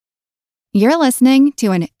You're listening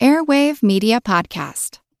to an Airwave Media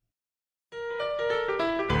Podcast.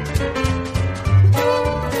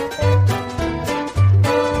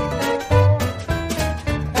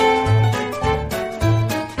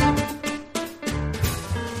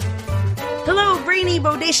 Hello, brainy,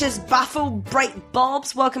 bodacious, baffo, bright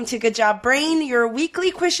bulbs. Welcome to Good Job Brain, your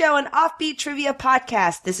weekly quiz show and offbeat trivia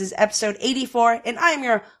podcast. This is episode 84, and I am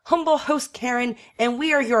your humble host, Karen, and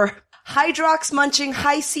we are your Hydrox munching,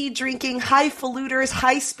 high C drinking, high polluters,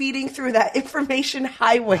 high speeding through that information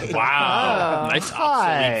highway. Wow. Nice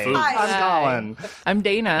obsolete food. Hi. I'm Colin. I'm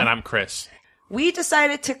Dana. And I'm Chris. We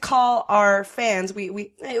decided to call our fans,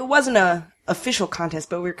 it wasn't a official contest,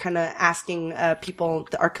 but we were kind of asking people,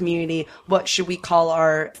 our community, what should we call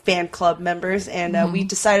our fan club members, and we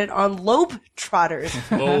decided on Lobe Trotters.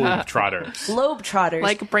 Lobe Trotters. Lobe Trotters.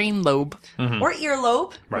 like brain lobe. Or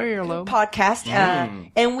Earlobe. Or earlobe. Podcast.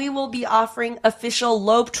 And we will be offering official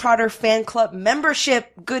Lobe Trotter fan club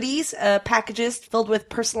membership goodies, packages filled with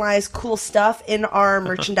personalized cool stuff in our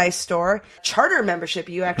merchandise store. Charter membership.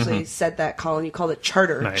 You actually said that, Colin. You called it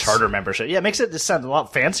charter. Nice. Charter membership. Yeah, it makes it just sound a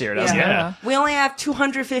lot fancier, doesn't it? Yeah. We only have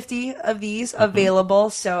 250 of these available,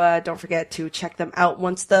 so don't forget to check them out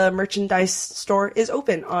once the merchandise store is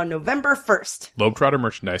open on November 1st. Lobe Trotter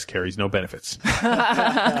merchandise carries no benefits.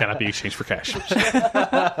 Cannot be exchanged for cash.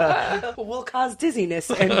 Will cause dizziness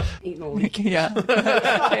and anal leak. Yeah.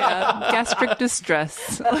 Yeah. Gastric distress.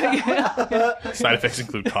 Side effects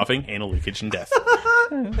include coughing, anal leakage, and death.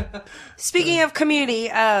 Speaking of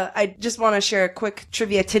community, I just want to share a quick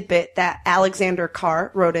trivia tidbit that Alexander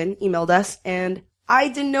Carr wrote in, emailed us, and I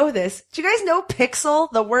didn't know this. Do you guys know pixel?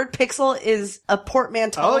 The word pixel is a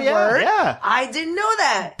portmanteau word. Yeah. I didn't know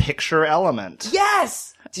that. Picture element.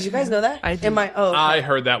 Yes. Did you guys know that? I did. I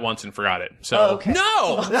heard that once and forgot it. So, okay.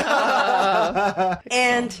 No!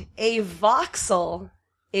 And a voxel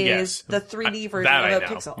is Yes. the 3D version That I of a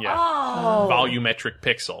know. pixel. Yeah. Oh. Volumetric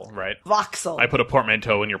pixel, right? Voxel. I put a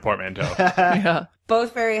portmanteau in your portmanteau. Yeah.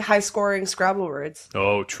 Both very high-scoring Scrabble words.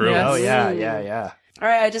 Oh, true. Yes. Oh, yeah. All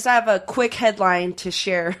right, I just have a quick headline to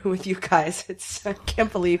share with you guys. I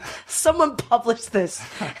can't believe someone published this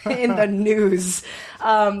in the news.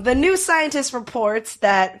 The New Scientist reports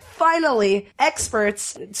that finally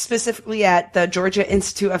experts, specifically at the Georgia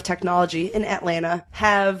Institute of Technology in Atlanta,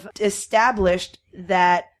 have established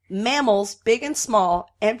that mammals, big and small,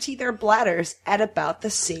 empty their bladders at about the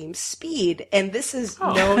same speed. And this is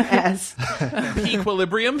known as...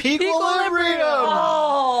 Equilibrium? Equilibrium!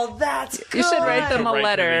 Oh, that's good. You should write them a Right,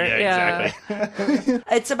 letter. yeah, exactly.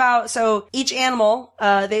 It's about, so each animal,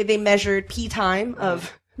 they measured pee time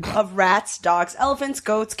of rats, dogs, elephants,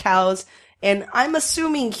 goats, cows, and I'm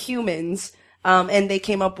assuming humans, and they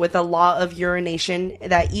came up with a law of urination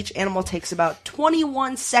that each animal takes about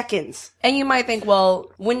 21 seconds. And you might think,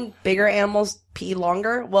 well, wouldn't bigger animals pee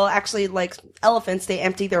longer? Well, actually, like elephants, they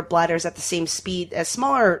empty their bladders at the same speed as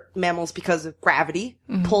smaller mammals because of gravity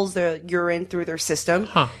pulls the urine through their system.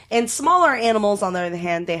 And smaller animals, on the other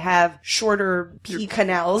hand, they have shorter pee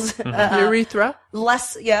canals. Urethra?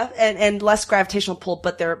 Less, and less gravitational pull,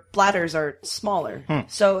 but their bladders are smaller.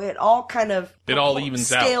 So it all kind of... It all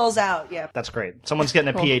evens out. Scales out, yeah. That's great. Someone's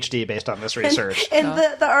getting a PhD based on this research. And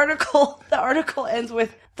the article ends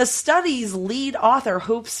with, the study's lead author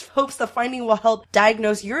hopes the finding will help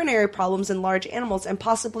diagnose urinary problems in large animals and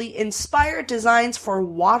possibly inspire designs for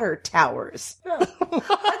water towers.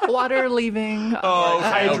 Water leaving. Oh,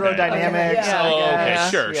 okay, Hydrodynamics. Yeah. Oh, okay.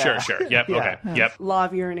 Yeah. Sure. Yep, Yeah. okay. Yep. Law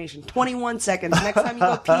of urination. 21 seconds. Next time you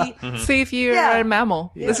go pee. See if you're Yeah. a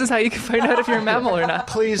mammal. This is how you can find out if you're a mammal or not.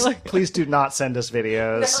 Please do not send us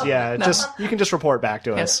videos. Yeah, you can just report back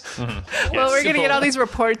to us. Well, we're going to get all these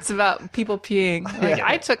reports about people peeing. Like,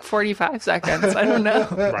 I took 45 seconds. I don't know.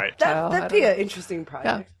 Right. That'd be an interesting project.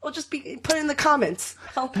 Yeah. We'll just put it in the comments.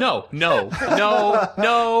 No. Okay.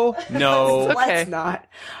 Let's not.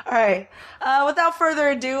 All right. Without further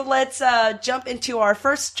ado, let's jump into our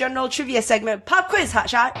first general trivia segment, Pop Quiz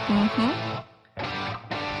Hotshot.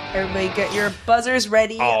 Everybody get your buzzers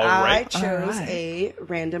ready. All right. I chose a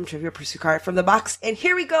random Trivia Pursuit card from the box. And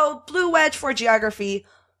here we go. Blue wedge for geography.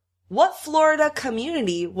 What Florida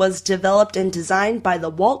community was developed and designed by the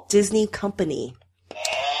Walt Disney Company?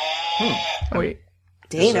 Wait.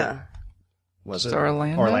 Dana. Was it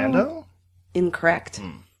Orlando? Orlando? Incorrect.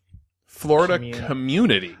 Florida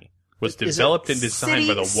community was developed and designed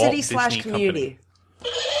by the Walt City Disney / community.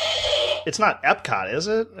 Company. It's not Epcot, is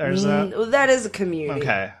it? Or is that... That is a community.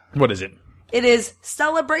 Okay. What is it? It is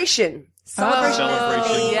Celebration. celebration is the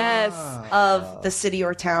Celebration. name Yes. of the city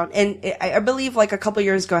or town. And I believe like a couple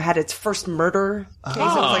years ago had its first murder case. It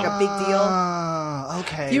was like a big deal.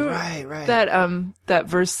 Okay, right. That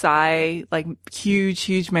Versailles, like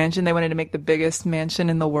huge mansion. They wanted to make the biggest mansion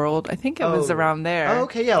in the world. I think it was around there. Oh,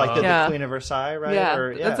 okay, yeah, like the Yeah. Queen of Versailles, right? Yeah,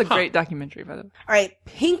 Or- that's a great documentary, by the way. All right,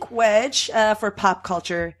 Pink Wedge for pop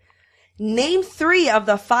culture. Name 3 of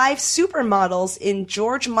the 5 supermodels in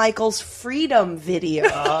George Michael's Freedom video.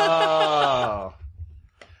 Oh.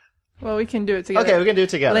 Well, we can do it together. Okay, we can do it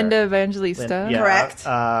together. Linda Evangelista. Yeah. Correct.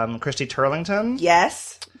 Christy Turlington.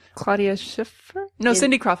 Yes. Claudia Schiffer? No,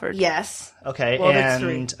 Cindy Crawford. Yes. Okay, Well, that's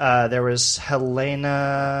and there was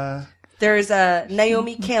Helena. There's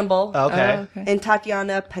Naomi Campbell Okay. and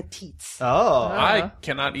Tatiana Petitz. Oh. I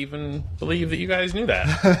cannot even believe that you guys knew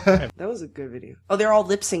that. That was a good video. Oh, they're all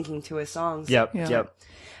lip syncing to his songs. Yep. Yeah.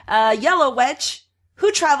 Yep. Yellow Wedge,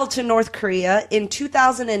 who traveled to North Korea in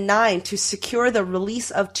 2009 to secure the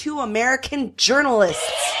release of 2 American journalists.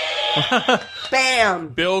 Bam!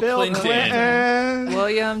 Bill Clinton.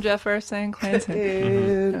 William Jefferson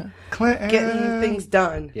Clinton. Clinton. Getting things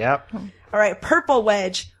done. Yep. All right, Purple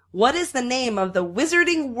Wedge. What is the name of the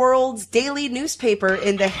Wizarding World's daily newspaper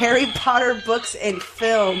in the Harry Potter books and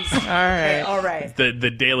films? All right. All right. The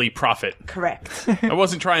Daily Prophet. Correct. I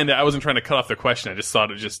wasn't trying to cut off the question. I just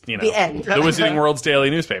thought it just, The end. The Wizarding World's daily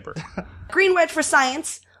newspaper. Green Wedge for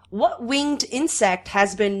science. What winged insect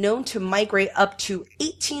has been known to migrate up to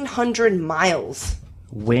 1,800 miles?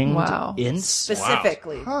 Winged Wow. insect.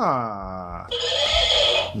 Specifically. Huh.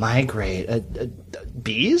 Migrate.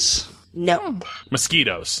 Bees? No.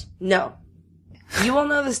 Mosquitoes. No. You will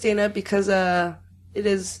know this, Dana, because it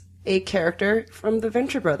is a character from the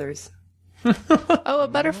Venture Brothers. Oh, a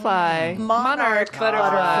butterfly. Monarch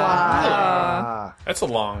butterfly. That's a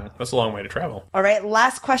long way to travel. All right,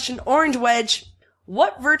 last question. Orange Wedge.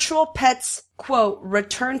 What virtual pets, quote,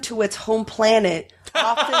 return to its home planet,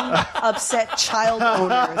 often upset child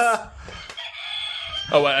owners?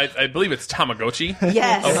 Oh, I believe it's Tamagotchi.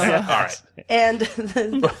 Yes. Okay, all right. And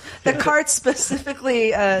the card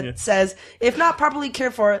specifically says, if not properly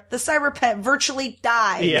cared for, the cyber pet virtually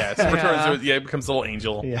dies. Yeah, it returns. It becomes a little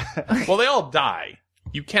angel. Yeah. Well, they all die.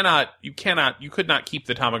 You could not keep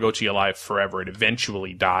the Tamagotchi alive forever. It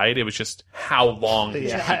eventually died. It was just how long. did you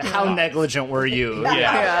keep it How alive? negligent were you?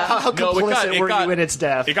 Yeah. How complicit were you in its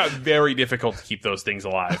death? It got very difficult to keep those things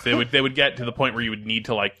alive. They would get to the point where you would need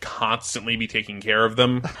to like constantly be taking care of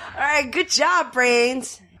them. All right, good job,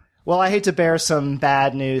 Brains. Well, I hate to bear some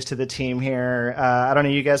bad news to the team here. I don't know,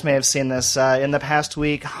 you guys may have seen this. In the past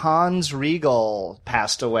week, Hans Riegel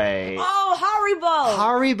passed away. Oh, Haribo.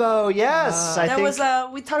 Haribo, yes. I That think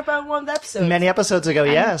was, we talked about in one of the episodes. many episodes ago,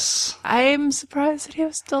 yes. I'm surprised that he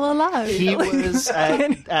was still alive. He was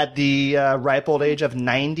at the ripe old age of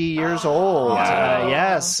 90 years old.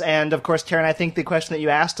 Yes. And of course, Karen, I think the question that you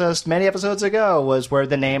asked us many episodes ago was where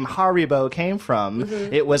the name Haribo came from.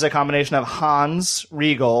 Mm-hmm. It was a combination of Hans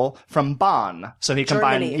Riegel from Bonn. So he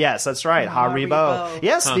combined, Germany. yes, that's right, Haribo.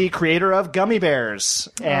 Yes, the creator of Gummy Bears.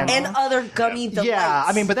 And other gummy delights. yeah,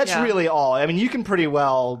 I mean, but that's Yeah. really all. I mean, you can pretty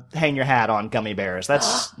well hang your hat on Gummy Bears.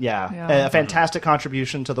 That's, Yeah. a fantastic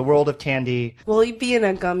contribution to the world of candy. Will he be in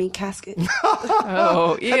a gummy casket?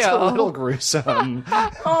 Oh, That's a ew. little gruesome.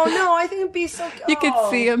 Oh, no, I think it'd be so You could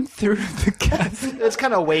see him through the casket. It's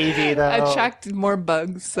kind of wavy, though. Attract more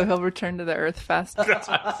bugs, so he'll return to the earth faster.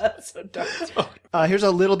 so dark. Here's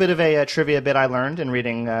a little bit of a trivia bit I learned in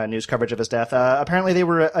reading news coverage of his death. Apparently, they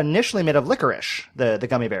were initially made of licorice, the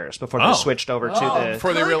gummy bears, before they switched over to the...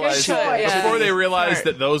 Before they realized choice.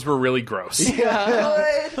 that those were really gross.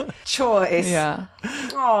 Good choice. Yeah.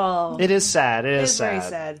 Oh, It is sad. It is it's very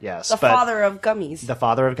sad. Yes, The but father of gummies. the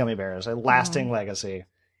father of gummy bears, a lasting legacy.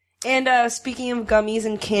 And speaking of gummies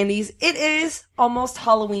and candies, it is almost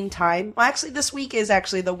Halloween time. Well, actually, this week is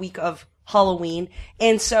actually the week of Halloween.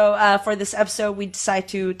 And so for this episode, we decide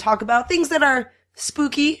to talk about things that are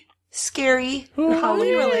spooky, scary, and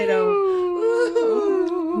Halloween related.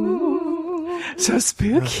 So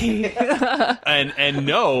spooky. And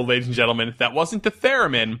no, ladies and gentlemen, that wasn't the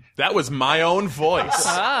theremin. That was my own voice.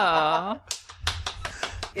 Oh.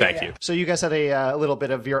 Thank you. So you guys had a little bit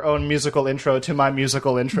of your own musical intro to my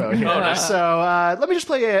musical intro here. nice. So let me just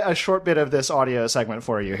play a short bit of this audio segment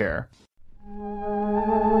for you here.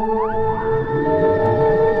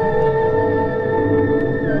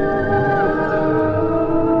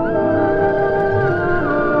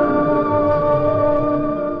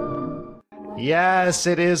 Yes,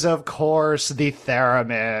 it is, of course, the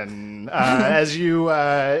theremin. As you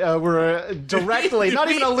were directly, not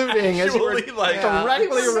even alluding, as you were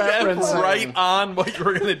directly referencing. Right on what you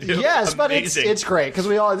were going to do. Yes, but Amazing. it's great, because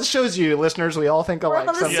this shows you, listeners, we all think alike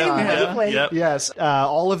on the same sometimes. wavelength. Yep. Yes,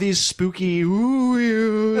 all of these spooky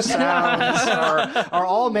ooh sounds are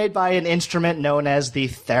all made by an instrument known as the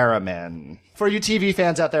theremin. For you TV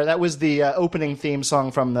fans out there, that was the opening theme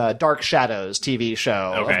song from the Dark Shadows TV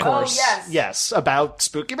show, Okay. of course. Oh, yes. Yes, about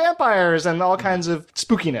spooky vampires and all kinds of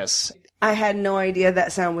spookiness. I had no idea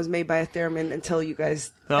that sound was made by a theremin until you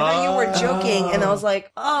guys. I thought you were joking, and I was like,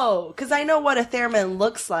 oh, because I know what a theremin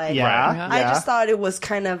looks like. Yeah, I yeah. just thought it was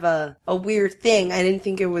kind of a weird thing. I didn't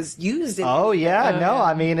think it was used in. Oh, yeah, no,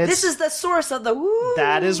 I mean, it's... This is the source of the woo.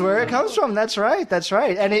 That is where it comes from. That's right. That's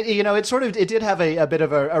right. And it did have a bit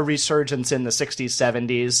of a resurgence in the 60s,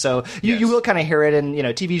 70s. So you will kind of hear it in,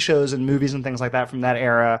 TV shows and movies and things like that from that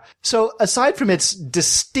era. So aside from its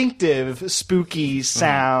distinctive spooky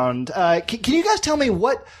sound, can you guys tell me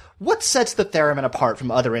what sets the theremin apart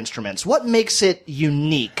from other instruments? What makes it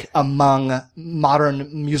unique among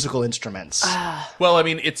modern musical instruments? Well, I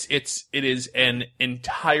mean, it is an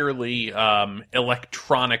entirely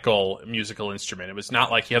electronical musical instrument. It was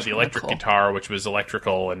not like you have the electric guitar, which was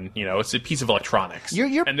electrical, and it's a piece of electronics.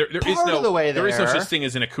 You're and there is part no of the way there is no there. such thing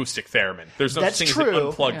as an acoustic theremin. There's no That's such thing true. as an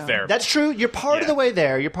unplugged theremin. That's true. You're part of the way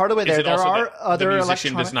there. You're part of the way Is there. it There also are that other the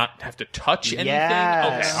musician electronic... does not have to touch anything? Yes,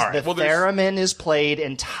 Okay, all right. the Well, there's- theremin is played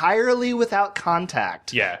entirely without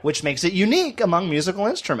contact, Yeah. which makes it unique among musical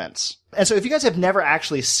instruments. And so if you guys have never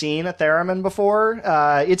actually seen a theremin before,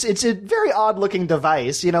 it's a very odd-looking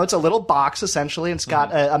device. It's a little box, essentially, and it's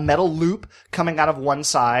got a metal loop coming out of one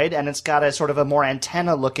side, and it's got a sort of a more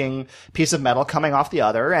antenna-looking piece of metal coming off the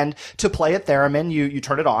other. And to play a theremin, you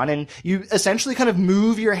turn it on, and you essentially kind of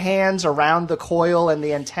move your hands around the coil and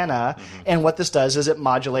the antenna, and what this does is it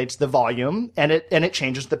modulates the volume, and it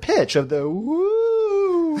changes the pitch of the woo.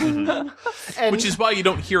 And Which is why you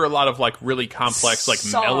don't hear a lot of really complex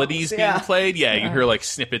Songs, melodies being yeah. played. Yeah, you hear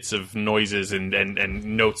snippets of noises and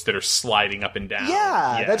notes that are sliding up and down.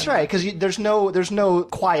 Yeah, that's right. Because there's no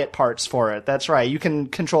quiet parts for it. That's right. You can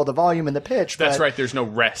control the volume and the pitch. That's but right. There's no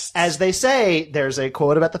rest. As they say, there's a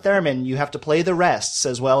quote about the theremin: you have to play the rests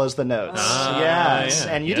as well as the notes. Yes,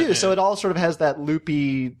 yeah. and you Yeah, do. yeah. So it all sort of has that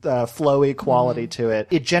loopy, flowy quality to it.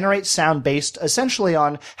 It generates sound based essentially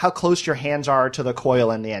on how close your hands are to the coil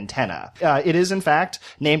and the antenna. It is, in fact,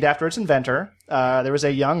 named after its inventor. There was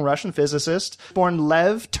a young Russian physicist born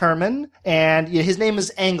Lev Terman, and his name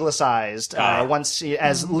is anglicized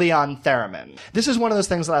as Leon Theremin. This is one of those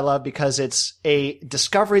things that I love because it's a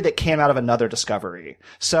discovery that came out of another discovery.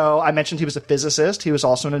 So I mentioned he was a physicist. He was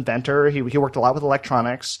also an inventor. He worked a lot with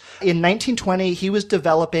electronics. In 1920, he was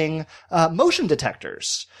developing motion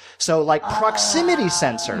detectors. So proximity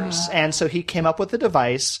sensors. And so he came up with a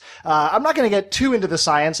device. I'm not going to get too into the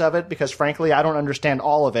science of it because frankly, I don't understand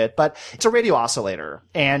all of it, but it's a radio oscillator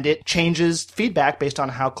and it changes feedback based on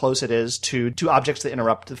how close it is to objects that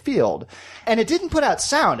interrupt the field. And it didn't put out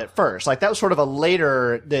sound at first. That was sort of a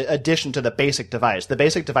later addition to the basic device. The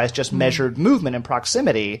basic device just measured movement and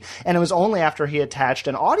proximity. And it was only after he attached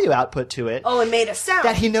an audio output to it Oh, it made a sound.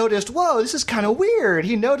 that he noticed, whoa, this is kind of weird.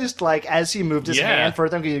 He noticed, as he moved his hand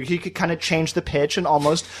further, he could kind of change the pitch and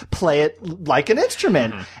almost play it like an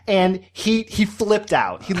instrument. And he flipped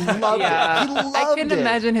out. He loved it. He loved I can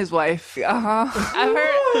imagine his wife. I've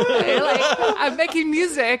heard, I'm making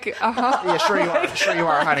music. Yeah, sure you are. Sure you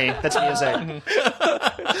are, honey. That's music.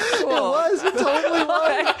 It was. It totally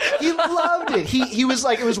was. He loved it. He was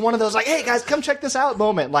it was one of those hey guys, come check this out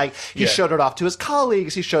moment. He showed it off to his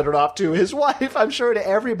colleagues. He showed it off to his wife. I'm sure to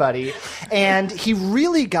everybody. And he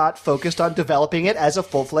really got focused on developing it as a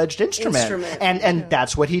full-fledged instrument. And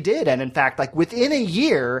that's what he did. And in fact, within a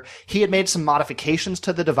year, he had made some modifications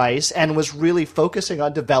to the device and was really focusing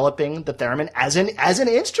on developing the theremin as an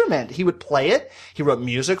instrument. He would play it. He wrote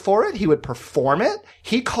music for it. He would perform it.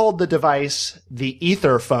 He called the device the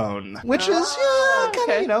ether phone, which is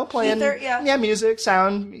kind of playing Ether, music,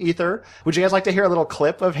 sound, ether. Would you guys like to hear a little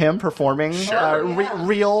clip of him performing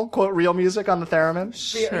real quote real music on the theremin?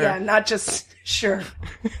 Sure. Yeah, not just sure.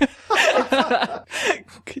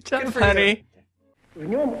 Good job, honey. В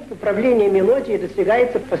нем управление мелодией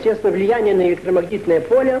достигается посредством влияния на электромагнитное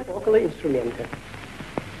поле около инструмента.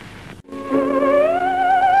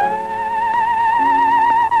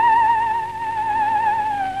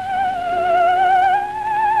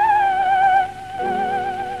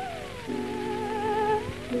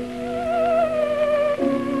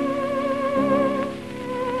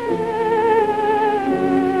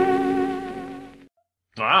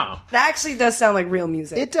 Wow. That actually does sound like real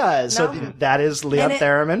music. It does. No? So that is Leon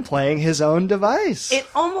Theremin playing his own device. It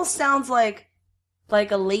almost sounds like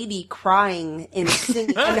a lady crying and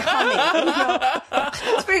singing and humming. You know?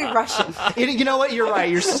 It's very Russian. You know what? You're right.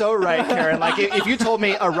 You're so right, Karen. Like, if you told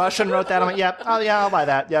me a Russian wrote that, I'm like, yep. Oh, yeah, I'll buy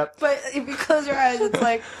that. Yep. But if you close your eyes, it's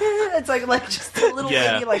like just a little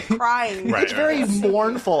lady like crying. Right, It's very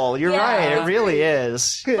mournful. You're right. It really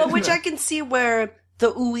is. But which I can see where the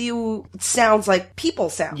ooh sounds like people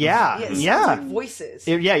sound. Yeah, It sounds yeah. like voices.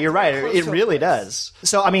 Yeah, you're right. Close It to a really voice. does.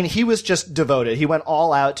 So, I mean, he was just devoted. He went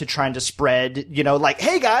all out to trying to spread, like,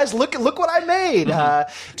 hey guys, look what I made.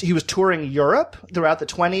 He was touring Europe throughout the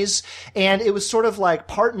 20s, and it was sort of like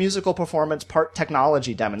part musical performance, part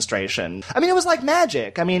technology demonstration. I mean, it was like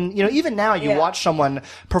magic. I mean, even now you watch someone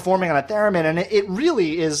performing on a theremin, and it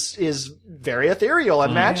really is very ethereal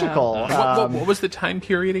and magical. What was the time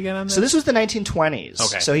period again on this? So this was the 1920s.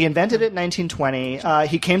 Okay. So he invented it in 1920.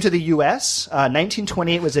 He came to the U.S.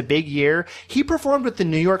 1928 was a big year. He performed with the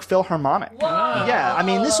New York Philharmonic. Whoa. Yeah, I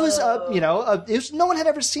mean, this was no one had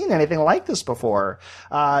ever seen anything like this before.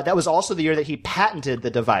 That was also the year that he patented the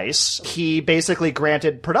device. He basically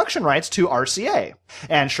granted production rights to RCA.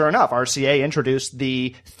 And sure enough, RCA introduced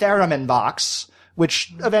the Theremin box,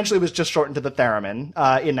 which eventually was just shortened to the theremin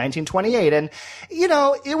in 1928. And,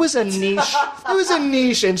 it was a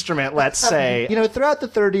niche instrument, let's say. Throughout the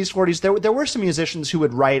 30s, 40s, there were some musicians who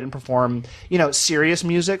would write and perform, serious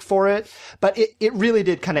music for it. But it really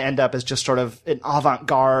did kind of end up as just sort of an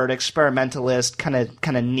avant-garde, experimentalist, kind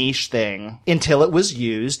of niche thing until it was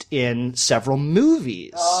used in several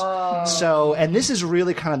movies. Oh. So, and this is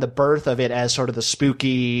really kind of the birth of it as sort of the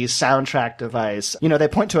spooky soundtrack device. They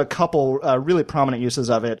point to a couple really prominent uses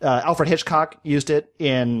of it. Alfred Hitchcock used it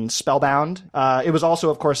in Spellbound. It was also,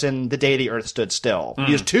 of course, in The Day the Earth Stood Still.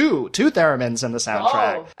 He used two theremins in the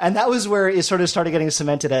soundtrack. And that was where it sort of started getting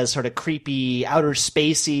cemented as sort of creepy, outer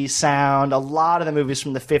spacey sound. A lot of the movies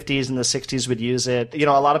from the 50s and the 60s would use it.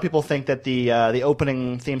 A lot of people think that the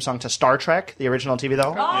opening theme song to Star Trek, the original TV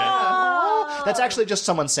though, that's actually just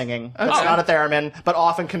someone singing. It's not a theremin, but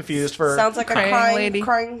often confused for... Sounds like a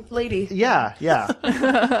crying lady. Yeah.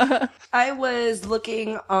 I was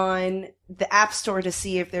looking on the App Store to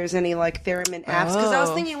see if there's any like theremin apps, because I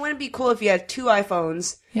was thinking, wouldn't it be cool if you had two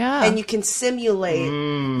iPhones and you can simulate,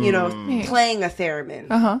 playing a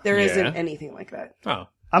theremin. There isn't anything like that. Oh.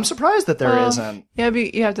 I'm surprised that there isn't. Yeah,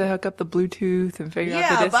 you have to hook up the Bluetooth and figure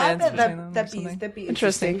out the distance between them. That'd be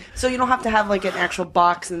interesting. So you don't have to have like an actual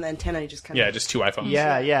box and the antenna. You just kind of just two iPhones.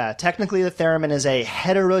 Yeah. Technically, the theremin is a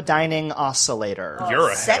heterodyning oscillator. You're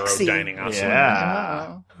a sexy. heterodyning oscillator.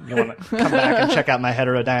 Yeah. You want to come back and check out my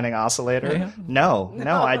heterodyning oscillator? Yeah. No,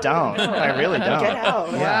 I don't. I really don't. Get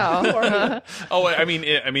out! Wow. Oh, I mean,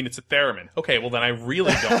 it's a theremin. Okay, well then I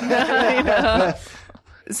really don't.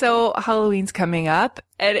 So Halloween's coming up,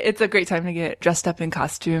 and it's a great time to get dressed up in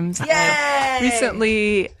costumes. Yay!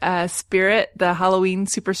 Recently, Spirit, the Halloween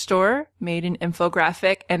superstore, made an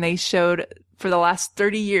infographic, and they showed for the last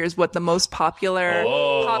 30 years what the most popular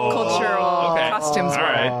pop cultural costumes were.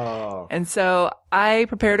 Right. And so I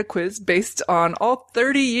prepared a quiz based on all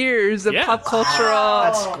 30 years of pop cultural.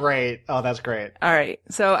 That's great. Oh, that's great. All right.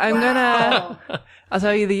 So I'll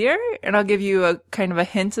tell you the year, and I'll give you a kind of a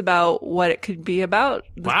hint about what it could be about,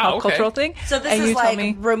 this pop cultural thing. So this is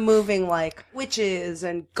like removing like witches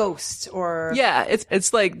and ghosts or... Yeah,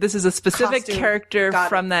 it's like this is a specific character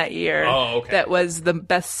from that year that was the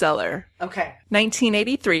bestseller. Okay.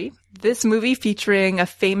 1983. This movie featuring a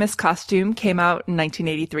famous costume came out in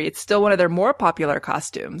 1983. It's still one of their more popular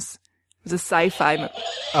costumes. It was a sci-fi movie.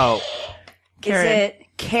 Oh. Karen. Is it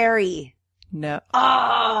Carrie? No.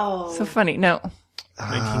 Oh. So funny. No.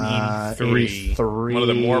 1983. One of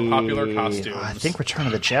the more popular costumes. I think Return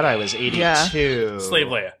of the Jedi was 82. Yeah. Slave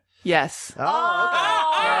Leia. Yes. Oh, okay. All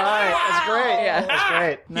right. That's great. Yeah. That's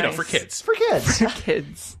great. Nice. For kids. For kids. For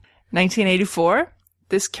kids. 1984.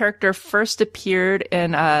 This character first appeared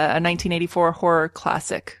in a 1984 horror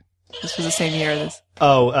classic. This was the same year as this.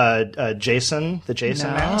 Oh, Jason, the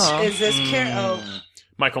Jason mask? Is this Carrie?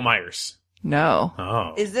 Michael Myers. No.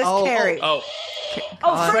 Oh. Is this Carrie?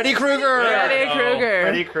 Freddy Krueger.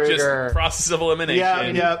 Freddy Krueger. Just process of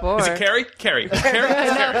elimination. Yeah. Is it Carrie? Carrie.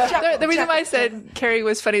 The reason why I said Carrie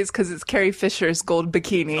was funny is because it's Carrie Fisher's gold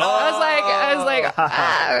bikini. I was like,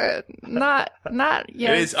 not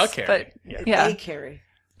yet. It is a Carrie. But yeah. A Carrie.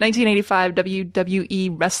 1985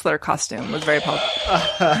 WWE wrestler costume was very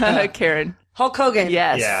popular. Karen. Hulk Hogan.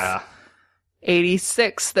 Yes. Yeah.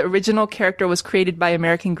 86. The original character was created by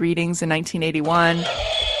American Greetings in 1981.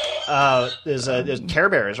 There's Care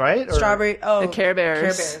Bears, right? Or- Strawberry. Oh, The Care Bears.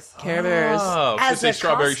 Care Bears. Care Bears. Oh, As it's a a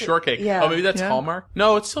strawberry costume. shortcake. Yeah. Oh, maybe that's Yeah. Hallmark?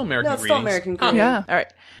 No, it's still American No, it's still Greetings. American Huh. Greetings. Yeah. All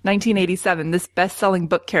right. 1987. This best-selling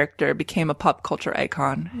book character became a pop culture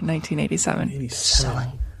icon in 1987.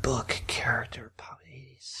 Selling book character pop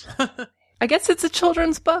 80s. I guess it's a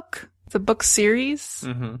children's book. It's a book series.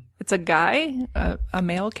 Mm-hmm. It's a guy, a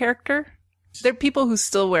male character. There are people who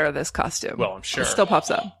still wear this costume. Well, I'm sure. It still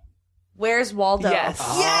pops up. Where's Waldo? Yes.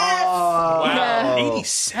 Yes. Wow. Yeah.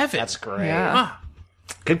 87. That's great. Yeah. Huh.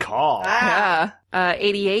 Good call. Yeah.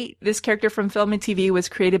 88. This character from film and TV was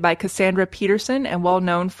created by Cassandra Peterson and well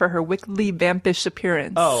known for her wickedly vampish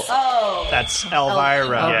appearance. Oh. That's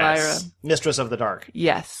Elvira. Elvira. Mistress of the Dark.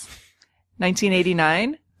 Yes.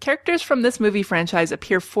 1989. Characters from this movie franchise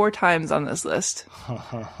appear 4 times on this list.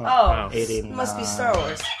 Oh. 89. Must be Star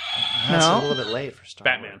Wars. That's No. a little bit late for Star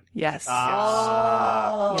Wars. Batman. Yes.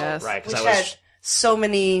 Oh. Yes. Right, Which because I had was... so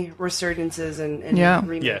many resurgences and Yeah.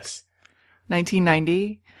 remakes. Yes.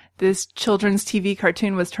 1990. This children's TV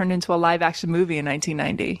cartoon was turned into a live-action movie in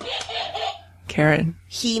 1990. Karen.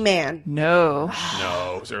 He-Man. No.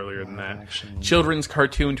 No, it was earlier than that. Children's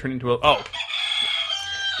cartoon turned into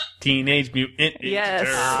Teenage Mutant Ninja Yes.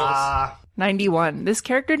 Turtles. 91. This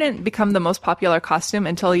character didn't become the most popular costume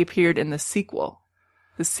until he appeared in the sequel.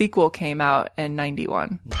 The sequel came out in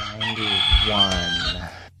 91. 91.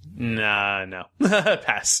 Nah, no.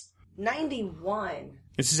 Pass. 91.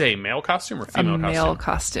 This is a male costume or A female male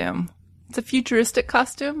costume? costume. It's a futuristic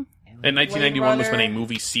costume. And 1991 was when a Runner.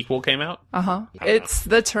 movie sequel came out? Uh-huh. It's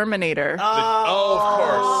The Terminator. Oh, of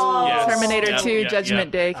course. Yes. Terminator Yep, 2 yep, Judgment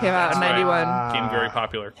yep. Day came out in That's right. 91. Became very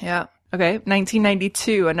popular. Yeah. Okay.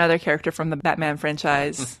 1992, another character from the Batman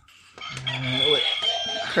franchise.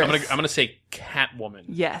 Chris. I'm gonna say Catwoman.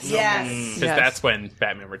 Yes. Yes. Because Yes. that's when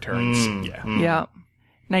Batman Returns. Yeah. Yeah.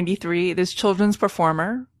 93, this children's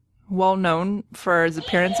performer, well known for his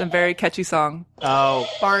appearance and very catchy song. Oh,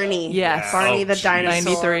 Barney. Yes. Barney Oh, the geez.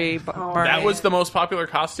 dinosaur. 93, Oh. Barney. That was the most popular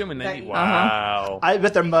costume in 90. Wow. I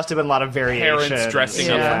bet there must have been a lot of variations. Parents dressing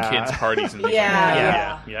Yeah. up for kids' parties and things Yeah. like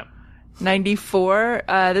that. Yeah. Yeah. 94,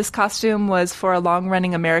 this costume was for a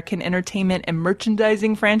long-running American entertainment and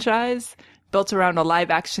merchandising franchise built around a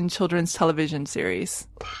live-action children's television series.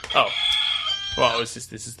 Oh. Well, this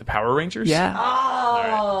is the Power Rangers? Yeah.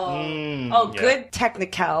 Oh, good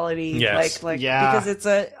technicality. Yes. Like Yeah. because it's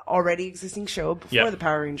a already existing show before Yeah. the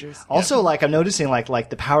Power Rangers. Also, like, I'm noticing, like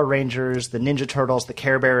the Power Rangers, the Ninja Turtles, the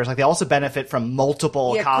Care Bears, like, they also benefit from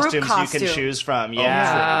multiple Yeah, group costumes you costume. can choose from. Oh,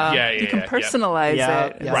 Yeah. true. Yeah, You can personalize Yeah,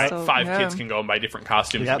 it. yeah. Right. So, 5 yeah. kids can go and buy different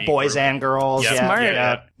costumes. We to got be boys grouped. and girls. Yeah. Yeah. Smart.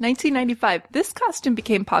 Yeah. 1995, this costume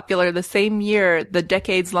became popular the same year the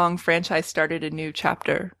decades-long franchise started a new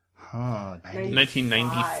chapter. Oh,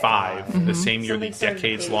 1995, the same year the Something started in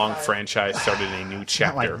decades-long 85. franchise started a new not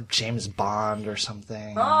chapter. like James Bond or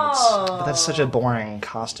something. Oh. But that's such a boring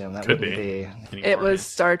costume. That Could wouldn't be. be. It was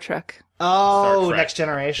Star Trek. Oh, Star Trek. Next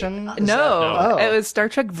Generation? Is No, that- Oh. it was Star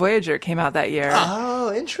Trek Voyager came out that year.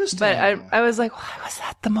 Oh, interesting. But I was like, why was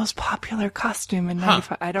that the most popular costume in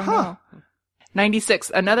 95? I don't know. 96,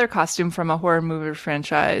 another costume from a horror movie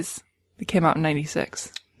franchise. It came out in 96.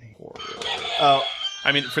 Oh,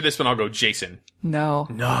 I mean, for this one, I'll go Jason. No.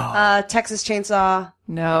 No. Texas Chainsaw.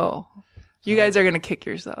 No. You guys are going to kick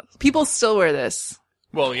yourselves. People still wear this.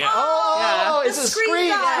 Well, yeah. oh, it's a Scream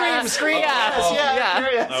guy. scream. Yeah. Yes, yeah,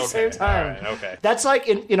 Yeah. at the same Okay. time. All right, okay. That's like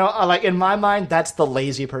like in my mind, that's the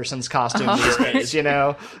lazy person's costume these days. You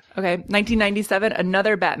know, Okay. 1997,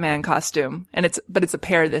 another Batman costume. It's a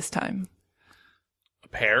pair this time. A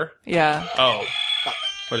pair? Yeah. Oh.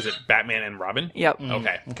 What is it? Batman and Robin? Yep.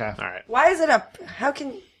 Okay. Okay. All right. Why is it a? How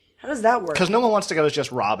does that work? because no one wants to go as just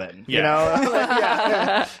Robin. You Yeah. know,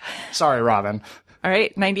 yeah. Sorry, Robin. All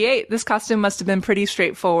right. 98, this costume must have been pretty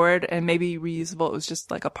straightforward and maybe reusable. It was just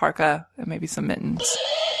like a parka and maybe some mittens.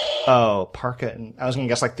 Oh, parka. And I was gonna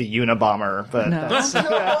guess like the Unabomber, but No. that's, I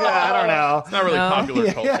don't know. Not really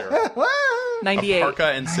popular culture. A 98. parka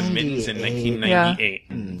and some mittens in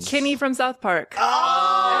 1998. Kenny from South Park.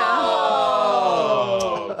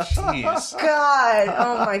 Oh, jeez. God.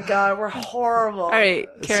 Oh my God. We're horrible. All right,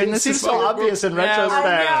 Karen, this Seems is so obvious in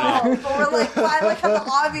retrospect. I know, but we're like, why? Like how the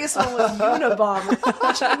obvious one was Unabomber,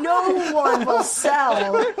 which no one will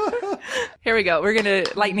sell. Here we go. We're going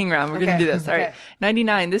to lightning round. We're going to Okay, do this. All right. okay.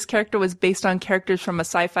 99. This character was based on characters from a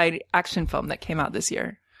sci-fi action film that came out this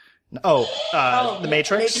year. The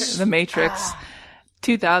Matrix. The Matrix.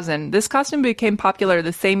 2000. This costume became popular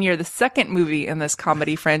the same year the second movie in this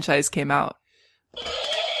comedy franchise came out.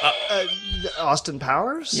 Austin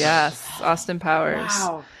Powers. Yes, Austin Powers.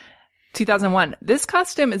 Wow. 2001. This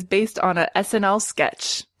costume is based on a SNL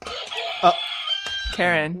sketch.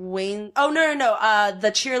 Karen. Wayne. Oh, no.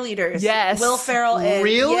 The cheerleaders. Yes. Will Ferrell and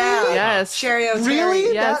Really? Yeah, Yes. Sherry O'Terry.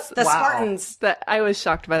 Really? Yes. The Wow. Spartans. I was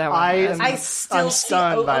shocked by that one. I still I'm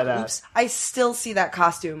stunned by that. Oops. I still see that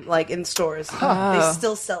costume like in stores. They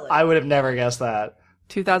still sell it. I would have never guessed that.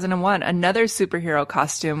 2001, another superhero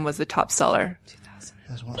costume was the top seller.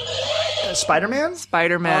 Spider-Man?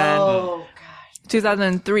 Spider-Man. Oh gosh.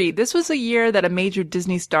 2003, this was a year that a major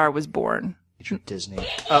Disney star was born. Disney.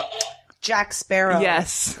 Jack Sparrow.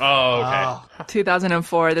 Yes. Oh, okay.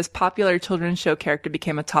 2004, this popular children's show character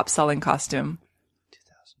became a top-selling costume.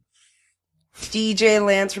 DJ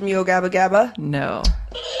Lance from Yo Gabba Gabba. No.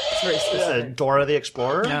 It's very specific. Dora the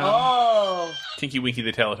Explorer? Oh. Tinky Winky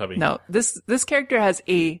the Teletubby. No. This character has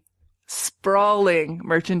a sprawling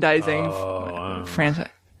merchandising franchise.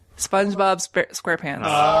 SpongeBob SquarePants. Oh.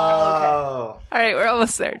 All right, we're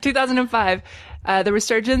almost there. 2005. The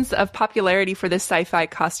resurgence of popularity for this sci-fi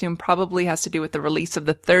costume probably has to do with the release of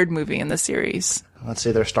the third movie in the series. Let's see,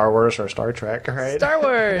 either Star Wars or Star Trek, right? Star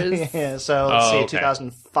Wars. Yeah, so let's see, okay.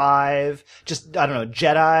 2005. Just, I don't know,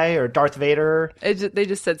 Jedi or Darth Vader. They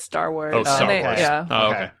just said Star Wars. Oh, Star And Wars. Yeah.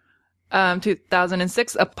 Oh, okay.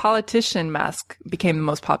 2006, a politician mask became the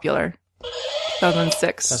most popular.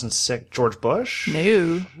 2006. 2006, George Bush?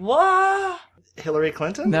 No. What? Hillary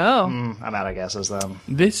Clinton? No. I'm out of guesses, though.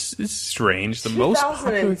 This is strange. The most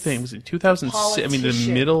popular thing was in 2006. I mean, the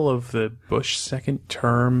Politician. middle of the Bush second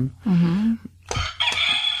term.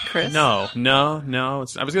 Chris? No.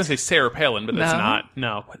 It's, I was going to say Sarah Palin, but that's No. not.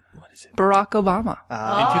 No. What is it? Barack Obama.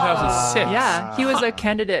 In 2006. Yeah, he was a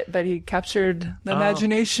candidate, but he captured the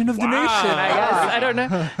imagination of the nation, I guess. I don't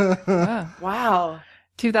know. Wow.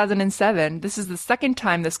 2007, this is the second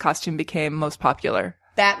time this costume became most popular.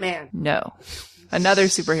 Batman. No. Another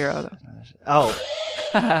superhero, though.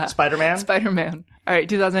 Oh. Spider-Man? Spider-Man. All right,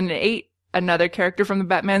 2008, another character from the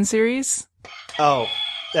Batman series. Oh.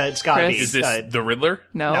 It's gotta be. Chris? Is this the Riddler?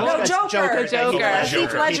 No. No, it's Joker. Joker.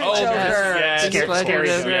 Heath Ledger Oh, Joker. yes. Heath Ledger Scary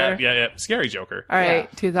Joker. Yeah. Scary Joker. All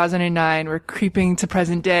right, 2009, we're creeping to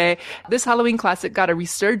present day. This Halloween classic got a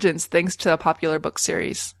resurgence thanks to a popular book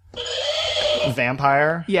series.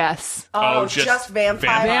 Vampire? Yes. Oh, just just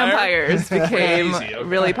vampire. Vampires became Crazy, okay.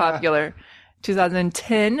 really popular.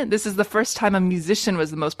 2010, this is the first time a musician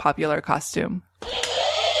was the most popular costume.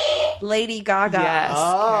 Lady Gaga. Yes.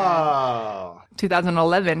 Oh.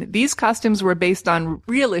 2011, these costumes were based on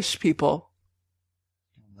real-ish people.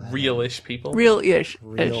 Real-ish people. Real-ish.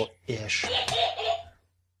 Real-ish.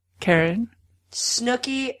 Karen?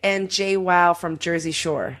 Snooki and Jay Wow from Jersey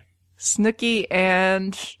Shore. Snooki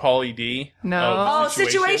and... Pauly D. No. Oh,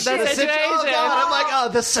 Situation. The Situation. Oh, God. I'm like, oh,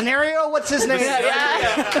 the scenario? What's his name?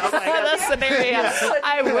 That's scenario.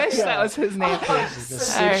 I wish that was his name. The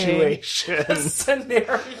situation.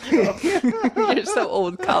 Scenario. You're so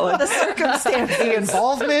old, Colin. The circumstance. The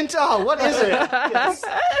involvement? Oh, what is it? Yes.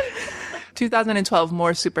 2012,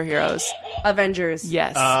 more superheroes. Avengers.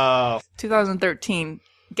 Yes. Oh. 2013,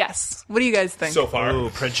 guess. What do you guys think? So far. Ooh,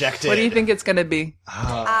 projected. What do you think it's going to be?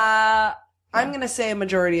 I'm going to say a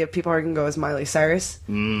majority of people are going to go as Miley Cyrus.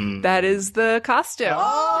 That is the costume. They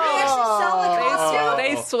actually sell a costume?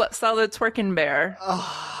 They sell the twerking bear.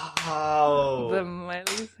 Oh. The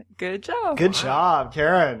Miley. Good job. Good job,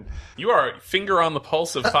 Karen. You are finger on the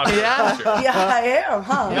pulse of popular culture. Yeah, I am,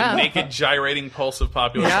 huh? Yeah. Naked gyrating pulse of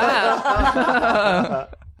popular culture. Yeah.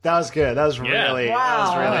 That was good. That was really, Wow. that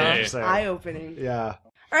was really Hey. interesting. Eye-opening. Yeah.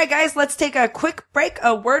 All right, guys, let's take a quick break.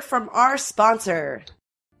 A word from our sponsor.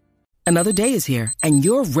 Another day is here, and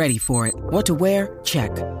you're ready for it. What to wear?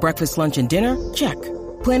 Check. Breakfast, lunch, and dinner? Check.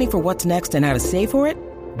 Planning for what's next and how to save for it?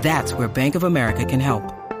 That's where Bank of America can help.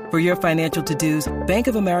 For your financial to-dos, Bank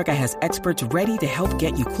of America has experts ready to help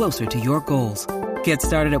get you closer to your goals. Get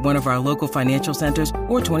started at one of our local financial centers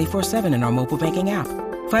or 24/7 in our mobile banking app.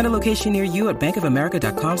 Find a location near you at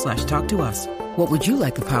bankofamerica.com/talktous. What would you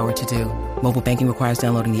like the power to do? Mobile banking requires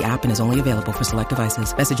downloading the app and is only available for select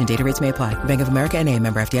devices. Message and data rates may apply. Bank of America NA,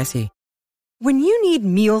 member FDIC. When you need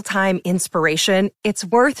mealtime inspiration, it's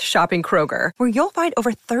worth shopping Kroger, where you'll find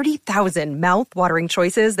over 30,000 mouth-watering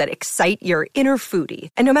choices that excite your inner foodie.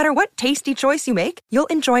 And no matter what tasty choice you make, you'll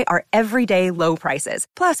enjoy our everyday low prices,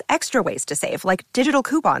 plus extra ways to save, like digital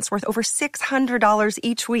coupons worth over $600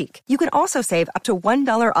 each week. You can also save up to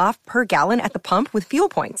 $1 off per gallon at the pump with fuel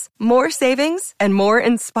points. More savings and more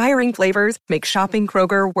inspiring flavors make shopping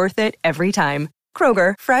Kroger worth it every time.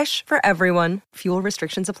 Kroger, fresh for everyone. Fuel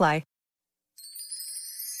restrictions apply.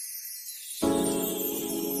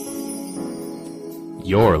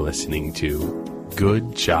 You're listening to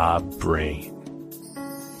Good Job Brain.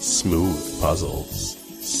 Smooth puzzles,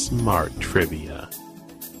 smart trivia.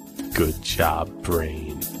 Good Job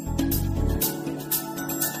Brain.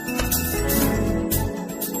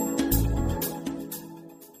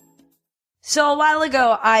 So a while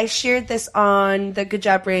ago, I shared this on the Good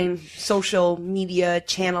Job Brain social media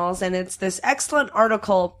channels, and it's this excellent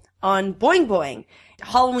article on Boing Boing.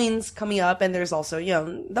 Halloween's coming up, and there's also,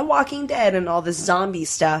 The Walking Dead and all this zombie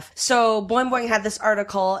stuff. So Boing Boing had this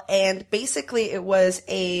article, and basically it was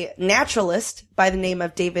a naturalist by the name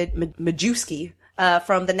of David Majewski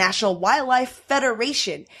from the National Wildlife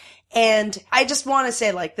Federation. And I just want to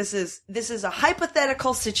say, this is a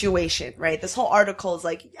hypothetical situation, right? This whole article is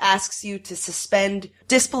asks you to suspend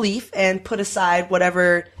disbelief and put aside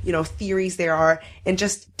whatever, theories there are and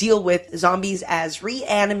just deal with zombies as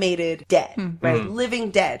reanimated dead, right? Living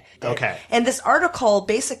dead. Okay. And this article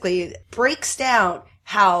basically breaks down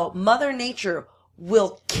how Mother Nature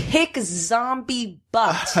will kick zombie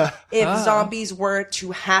butt if zombies were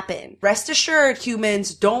to happen. Rest assured,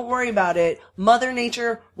 humans, don't worry about it. Mother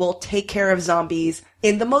Nature will take care of zombies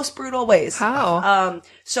in the most brutal ways. How?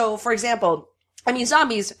 So, for example,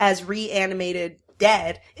 zombies as reanimated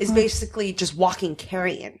dead is basically just walking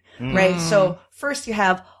carrion, right? So, first you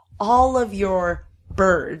have all of your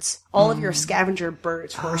birds, all of your scavenger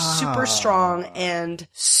birds who are super strong and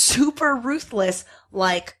super ruthless,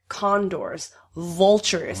 like condors,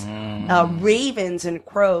 vultures, ravens, and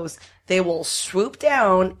crows. They will swoop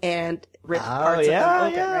down and rip parts of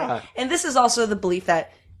them open, right? And this is also the belief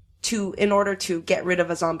that in order to get rid of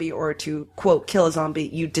a zombie or to, quote, kill a zombie,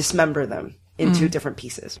 you dismember them into different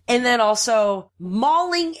pieces. And then also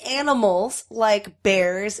mauling animals like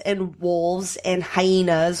bears and wolves and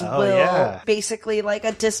hyenas will basically like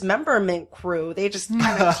a dismemberment crew. They just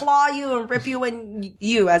kind of claw you and rip you, and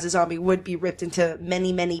you as a zombie would be ripped into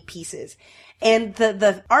many, many pieces. And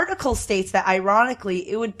the article states that ironically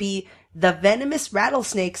it would be the venomous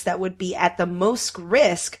rattlesnakes that would be at the most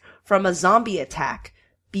risk from a zombie attack.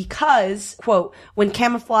 Because, quote, when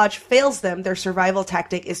camouflage fails them, their survival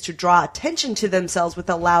tactic is to draw attention to themselves with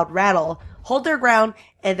a loud rattle, hold their ground,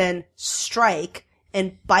 and then strike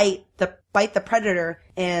and bite the predator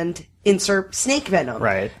and insert snake venom.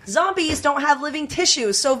 Right. Zombies don't have living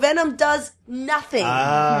tissue, so venom does nothing.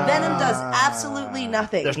 Venom does absolutely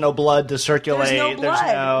nothing. There's no blood to circulate. There's no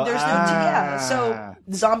blood. So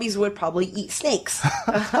zombies would probably eat snakes.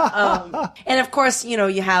 And of course,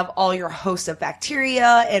 you have all your host of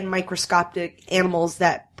bacteria and microscopic animals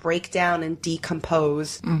that break down and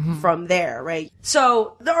decompose from there, right?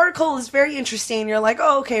 So the article is very interesting. You're like,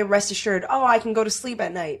 oh, okay, rest assured. Oh, I can go to sleep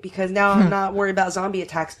at night because now I'm not worried about zombie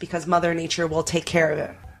attacks because Mother Nature will take care of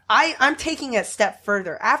it. I'm taking it a step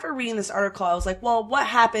further. After reading this article, I was like, well, what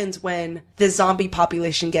happens when the zombie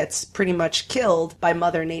population gets pretty much killed by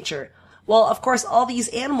Mother Nature? Well, of course, all these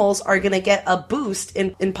animals are going to get a boost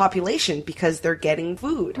in population because they're getting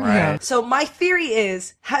food. Right. So my theory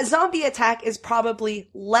is a zombie attack is probably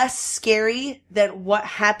less scary than what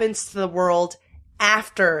happens to the world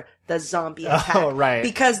after the zombie attack. Oh, right.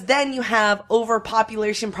 Because then you have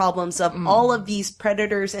overpopulation problems of all of these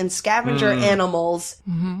predators and scavenger animals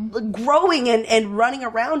growing and running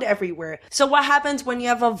around everywhere. So what happens when you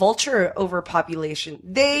have a vulture overpopulation?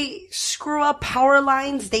 They screw up power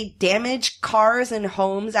lines, they damage cars and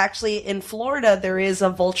homes. Actually, in Florida, there is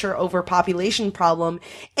a vulture overpopulation problem,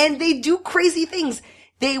 and they do crazy things.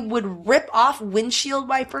 They would rip off windshield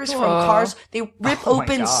wipers from cars. They rip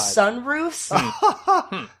open sunroofs.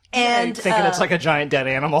 And thinking it's like a giant dead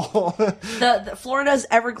animal. the Florida's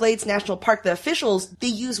Everglades National Park, the officials, they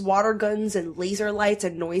use water guns and laser lights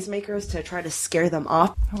and noisemakers to try to scare them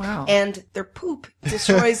off. Wow. And their poop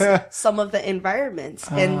destroys some of the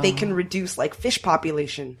environments, and they can reduce like fish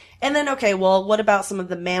population. And then, okay, well, what about some of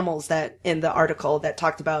the mammals that in the article that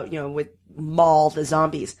talked about, would maul the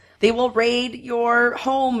zombies? They will raid your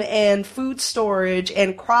home and food storage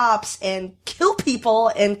and crops and kill people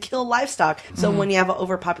and kill livestock. So when you have an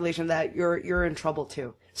overpopulation of that, you're in trouble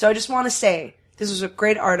too. So I just want to say, this was a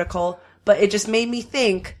great article, but it just made me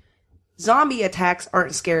think zombie attacks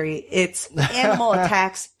aren't scary. It's animal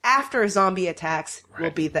attacks after zombie attacks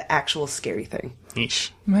will be the actual scary thing.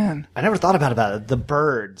 Yeesh. Man. I never thought about it. The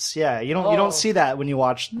birds. Yeah, you don't see that when you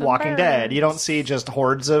watch Walking Dead. You don't see just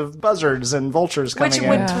hordes of buzzards and vultures coming in.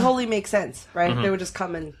 Which would totally make sense, right? They would just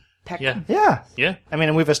come and peck them. Yeah. Yeah. I mean,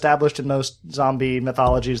 and we've established in most zombie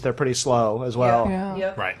mythologies they're pretty slow as well. Yeah.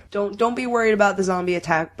 Yep. Right. Don't be worried about the zombie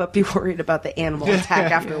attack, but be worried about the animal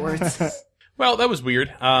attack afterwards. Well, that was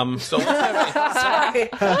weird. So let's have Sorry,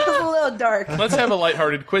 that was a little dark. let's have a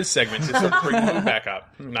lighthearted quiz segment to sort of bring the mood back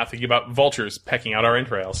up. Not thinking about vultures pecking out our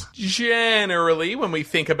entrails. Generally, when we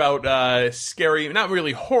think about scary, not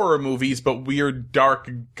really horror movies, but weird,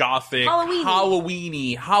 dark, gothic,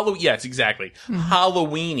 Halloween-y, yes, exactly,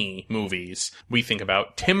 Halloween-y movies, we think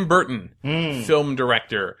about Tim Burton, film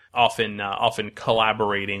director, often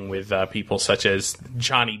collaborating with people such as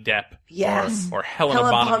Johnny Depp. Yes. Or Helena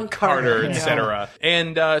Bonham Carter, etc.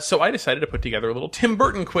 And so I decided to put together a little Tim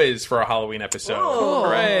Burton quiz for our Halloween episode. Oh.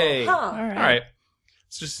 Hooray! Huh. All right.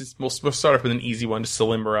 We'll start off with an easy one just to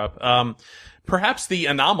limber up. Perhaps the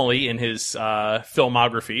anomaly in his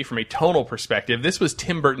filmography from a tonal perspective, this was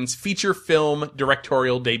Tim Burton's feature film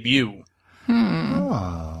directorial debut.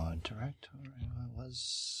 Oh, directorial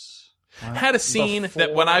was... Had a scene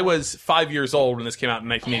that when I was 5 years old when this came out in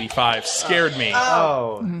 1985 scared me.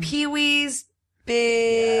 Pee-wee's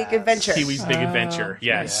Big Adventure. Pee-wee's Big Adventure,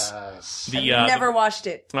 yes. Never watched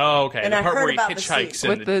it. Oh, okay. And the I part heard where he about the hitchhikes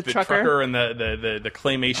scene. and With the the trucker? trucker and the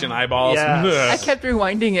claymation eyeballs. Yes. I kept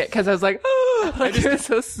rewinding it because I was like, oh, like it was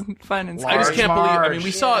so fun and I just scary. can't believe. I mean, Marge.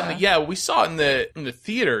 we saw it. We saw it in the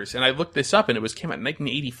theaters, and I looked this up, and it came out in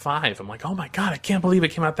 1985. I'm like, oh my god, I can't believe it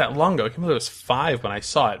came out that long ago. I can't believe I was 5 when I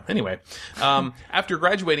saw it. Anyway, after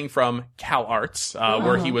graduating from Cal Arts,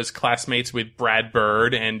 where he was classmates with Brad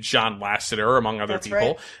Bird and John Lasseter, among other That's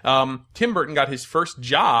people, Tim Burton got his first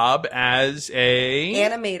job as a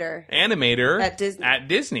animator at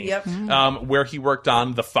Disney. Yep. where he worked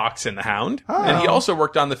on The Fox and the Hound, and he also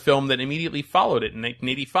worked on the film that immediately followed it in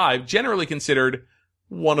 1985, generally considered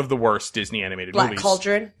one of the worst Disney animated Black movies.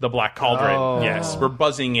 Cauldron. The Black Cauldron. Oh. Yes, we're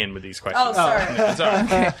buzzing in with these questions. Oh, sorry. It's all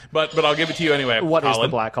right. But I'll give it to you anyway. What is Colin.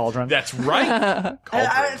 the Black Cauldron? That's right.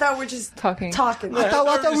 I thought we were just Talking. I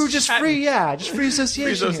thought we were just free, just free association.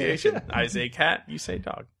 Free association. I say cat, you say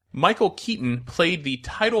dog. Michael Keaton played the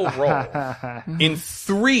title role in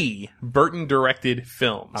 3 Burton-directed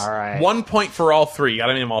films. All right. 1 point for all 3.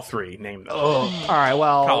 Gotta name all 3. Name them. All right,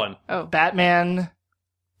 well, Colin. Batman,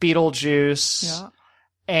 Beetlejuice,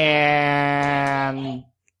 and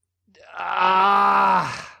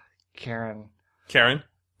Karen.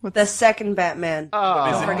 The second Batman. Oh,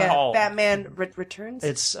 Is Don't it forget. called? Batman Returns?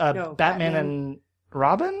 it's No, Batman and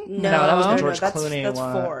Robin? No, that was the no, George that's Clooney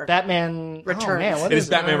one. 4. Batman Returns. Oh, man, what It is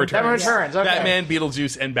Batman Returns. Batman Returns. Okay. Batman,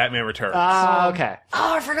 Beetlejuice, and Batman Returns. Okay.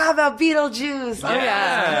 Oh, I forgot about Beetlejuice. Oh,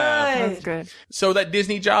 Yeah. good. That's good. So that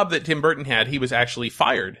Disney job that Tim Burton had, he was actually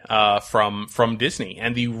fired from Disney.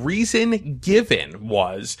 And the reason given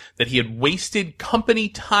was that he had wasted company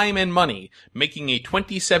time and money making a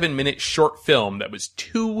 27-minute short film that was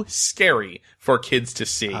too scary for kids to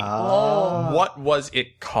see. What was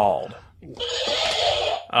it called?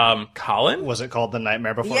 Colin? Was it called The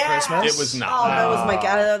Nightmare Before Yes! Christmas? It was not. Oh, that was my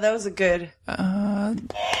god. That was a good.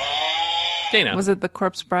 Dana. Was it The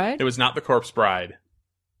Corpse Bride? It was not The Corpse Bride.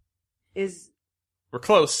 We're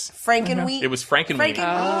close. Frankenweenie? It was Frankenweenie.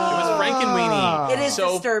 Frankenweenie. It was Frankenweenie. It is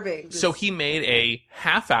disturbing. So he made a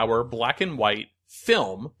half-hour black and white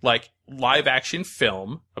film, like live-action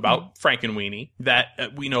film about Frankenweenie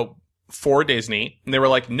that we know for Disney, and they were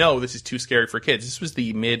like, no, this is too scary for kids. This was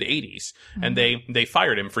the mid-'80s, and they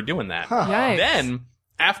fired him for doing that. Yikes. Then,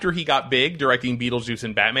 after he got big directing Beetlejuice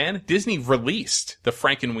and Batman, Disney released the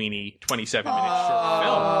Frankenweenie 27-minute short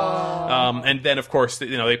film. And then, of course,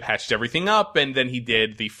 they patched everything up, and then he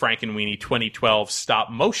did the Frankenweenie 2012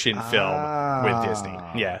 stop-motion film with Disney.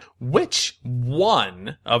 Yeah. Which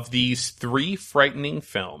one of these 3 frightening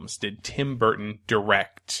films did Tim Burton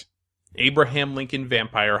direct? Abraham Lincoln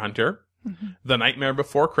Vampire Hunter, The Nightmare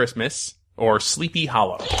Before Christmas, or Sleepy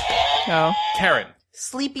Hollow? No. Karen.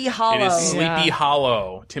 Sleepy Hollow. It is Sleepy Yeah.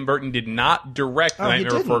 Hollow. Tim Burton did not direct The Oh, he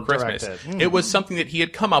Nightmare Before didn't direct Christmas. it. It was something that he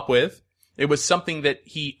had come up with. It was something that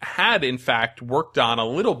he had, in fact, worked on a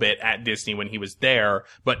little bit at Disney when he was there,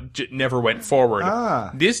 but never went forward.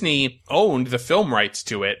 Disney owned the film rights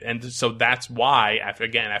to it, and so that's why, after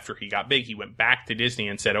he got big, he went back to Disney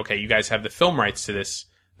and said, okay, you guys have the film rights to this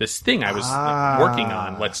thing I was working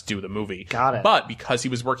on. Let's do the movie. Got it. But because he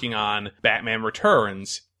was working on Batman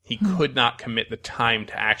Returns, he could not commit the time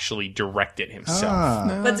to actually direct it himself.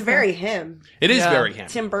 But it's very him. It is Yeah. very him.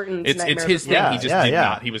 Tim Burton's It's Nightmare his thing. Before He just Yeah, did yeah.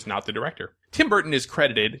 not. He was not the director. Tim Burton is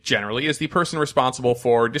credited generally as the person responsible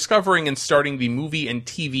for discovering and starting the movie and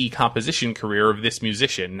TV composition career of this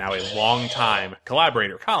musician, now a long-time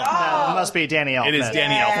collaborator, Colin. That must be Danny Elfman. It is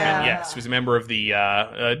Danny Elfman, yes, who's a member of the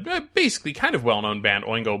basically kind of well-known band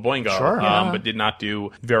Oingo Boingo, Sure. but did not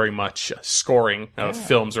do very much scoring of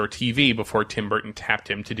films or TV before Tim Burton tapped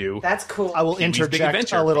him to do. That's cool. I will Pee-wee's Big interject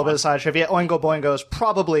Adventure. a little Go bit on. of side trivia. Oingo Boingo is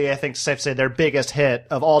probably, I think it's safe to say, their biggest hit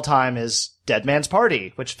of all time is Dead Man's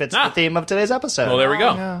Party, which fits the theme of today's episode. Well, there we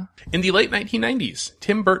go. Yeah. In the late 1990s,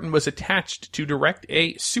 Tim Burton was attached to direct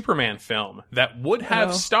a Superman film that would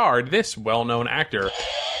have starred this well-known actor,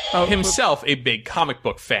 himself a big comic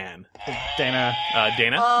book fan. Dana.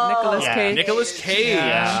 Nicolas Cage. Nicolas Cage.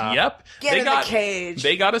 Yeah. Yep. Get in the cage.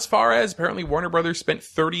 They got as far as apparently Warner Brothers spent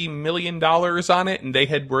 $30 million on it, and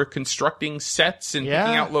they were constructing sets and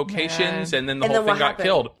picking out locations, and then the whole thing got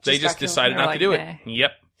killed. They just decided not to do it.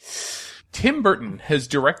 Yep. Tim Burton has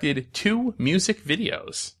directed 2 music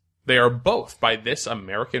videos. They are both by this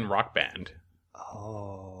American rock band.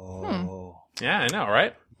 Oh. Yeah, I know,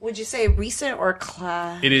 right? Would you say recent or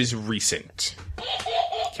class? It is recent.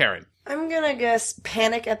 Karen. I'm gonna guess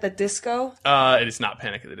Panic at the Disco. It is not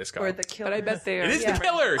Panic at the Disco. Or The Killers. But I bet they are. It is The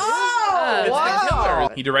Killers. Oh, It's wow. The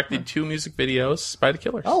Killers. He directed 2 music videos by The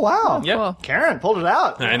Killers. Oh, wow. Yep. Cool. Karen pulled it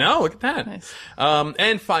out. I know, look at that. Nice.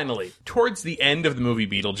 And finally, towards the end of the movie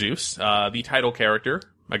Beetlejuice, the title character,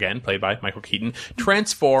 again played by Michael Keaton,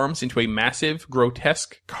 transforms into a massive,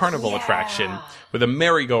 grotesque carnival attraction with a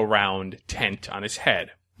merry-go-round tent on his head.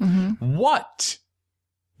 Mm-hmm. What,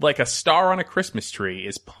 like a star on a Christmas tree,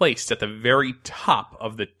 is placed at the very top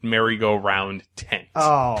of the merry-go-round tent?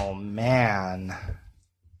 Oh, man.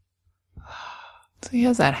 So he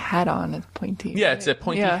has that hat on. It's pointy. Yeah, it's a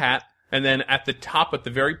pointy hat. And then at the top, at the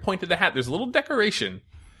very point of the hat, there's a little decoration.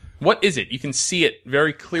 What is it? You can see it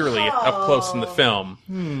very clearly up close in the film.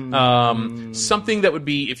 Something that would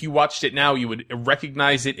be, if you watched it now, you would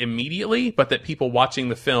recognize it immediately, but that people watching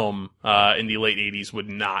the film in the late 80s would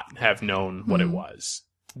not have known what it was.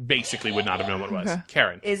 Basically would not have known what it was. Okay.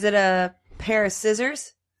 Karen. Is it a pair of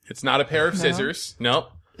scissors? It's not a pair of scissors. No.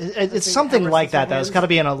 It's something like that, though. It's got to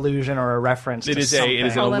be an allusion or a reference It to is something.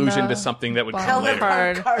 an allusion to something that would come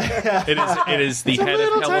later. It is the head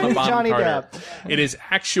of Helena Bonham Johnny Carter. Depp. It is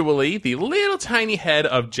actually the little tiny head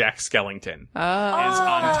of Jack Skellington. Is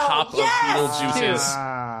on top of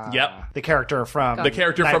Beetlejuice's. Yep. The character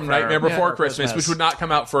from Nightmare Before Christmas, which would not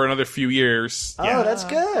come out for another few years. Oh, that's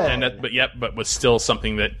good. And but was still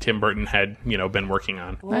something that Tim Burton had, been working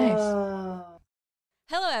on. Nice.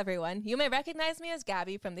 Hello, everyone. You may recognize me as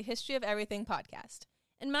Gabby from the History of Everything podcast.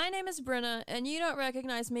 And my name is Brenna, and you don't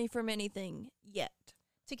recognize me from anything yet.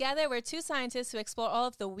 Together, we're 2 scientists who explore all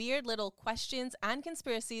of the weird little questions and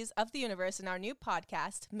conspiracies of the universe in our new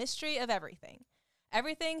podcast, Mystery of Everything.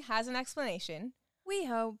 Everything has an explanation. We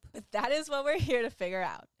hope. But that is what we're here to figure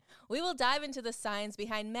out. We will dive into the science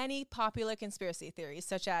behind many popular conspiracy theories,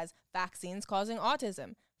 such as vaccines causing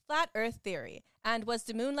autism, flat Earth theory, and was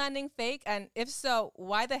the moon landing fake? And if so,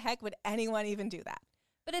 why the heck would anyone even do that?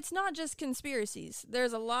 But it's not just conspiracies.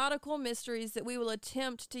 There's a lot of cool mysteries that we will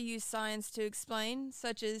attempt to use science to explain,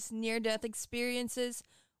 such as near-death experiences,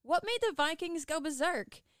 what made the Vikings go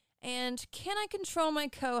berserk, and can I control my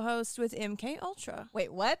co-host with MK Ultra?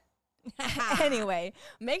 Wait, what? Anyway,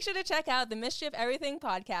 make sure to check out the Mystery of Everything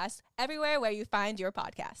podcast everywhere where you find your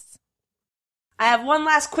podcasts. I have one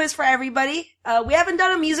last quiz for everybody. We haven't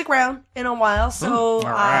done a music round in a while, so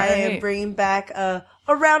I am bringing back a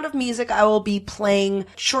round of music. I will be playing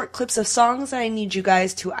short clips of songs. I need you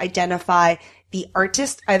guys to identify the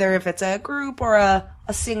artist, either if it's a group or a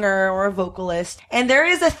singer or a vocalist. And there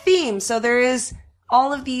is a theme, so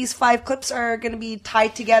all of these 5 clips are going to be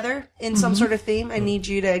tied together in some sort of theme. I need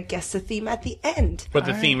you to guess the theme at the end. But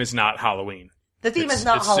the theme is not Halloween. The theme is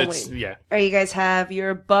not Halloween. Yeah. All right, you guys have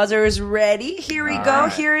your buzzers ready? Here we go.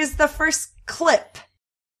 Right. Here is the first clip.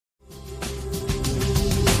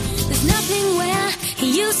 There's nothing where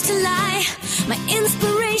he used to lie. My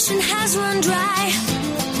inspiration has run dry.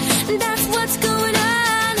 That's what's going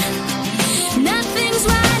on. Nothing's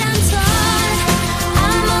right, I'm torn.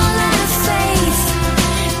 I'm all out of faith.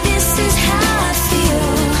 This is how I feel.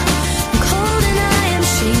 I'm cold and I am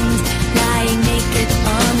shamed. Lying naked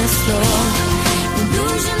on the floor.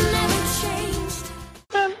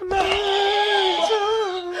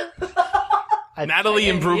 Natalie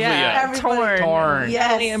Imbruglia. Yeah, Torn.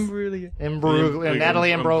 Yes. Natalie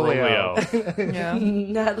Imbruglia. Yeah.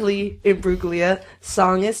 Natalie Imbruglia.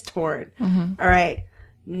 Song is Torn. Mm-hmm. All right.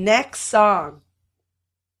 Next song.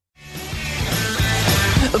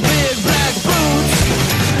 Big black boots,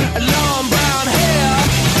 long brown hair.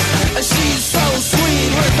 She's so sweet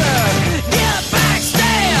with her get back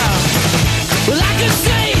stare. Well, I can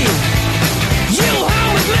see you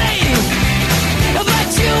home with me, but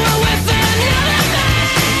you were with another man.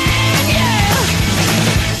 Yeah,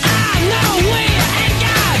 I know we ain't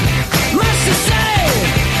got much to say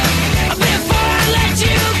before I let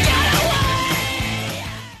you get away.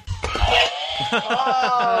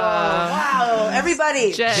 Wow.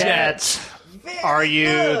 Everybody. Jets. Are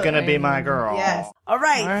You Gonna Be My Girl? Yes. All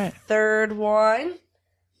right. Third one.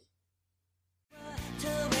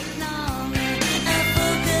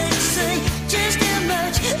 Just how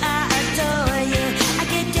much I adore you. I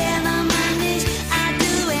get down on my knees. I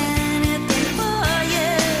do anything for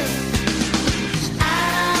you. I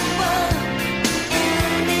don't want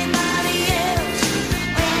anybody else.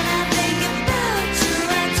 When I think about you,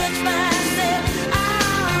 I touch myself. Oh,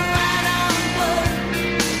 I don't want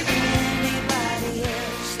anybody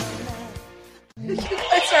else. You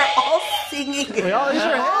guys are all singing. These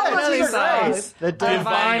are these songs. The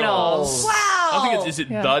Divinals. Wow. I think it's it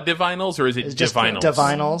the Divinals or is it Just Divinals?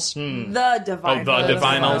 Divinals. The Divinals. Oh, the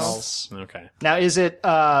Divinals. Okay. Now, is it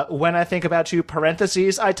When I Think About You,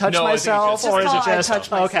 parentheses, I touch No, I think myself, it's or is it called I just Touch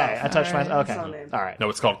Myself. okay? I touch myself. Okay, name. all right. No,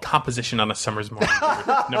 it's called Composition on a Summer's Morning.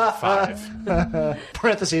 Number 5.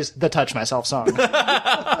 Parentheses, the Touch Myself song.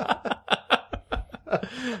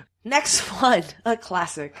 Next one, a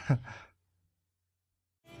classic.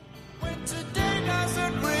 Today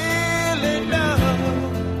doesn't really know.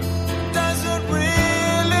 Doesn't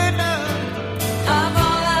really know. I'm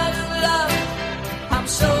all out of love. I'm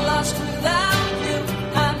so lost without you.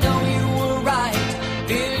 I know you were right,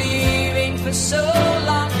 believing for so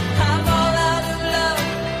long. I'm all out of love.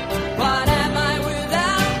 What am I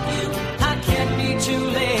without you? I can't be too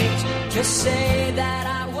late to say that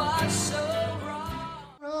I was so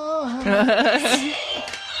wrong.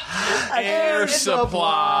 Air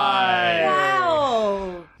Supply.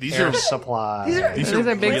 Wow. These Air are Supply. These are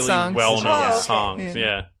big really songs. well-known Oh, okay. songs.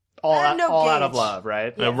 Yeah. all I have no all out of gauge. love,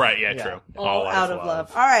 right? Right. Yeah. True. All out of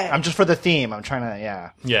love. All right. I'm just for the theme. I'm trying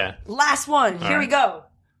to, Yeah. Last one. Here we go.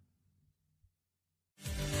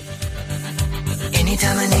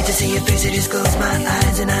 Anytime I need to see your face, I just close my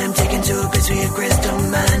eyes and I'm taken to a place where your crystal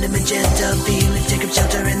mind, a magenta feeling, take up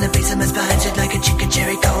shelter in the base of my spine, shit like a chicken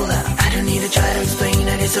cherry cola. I don't need to try to explain,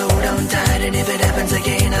 I just hold on tight, and if it happens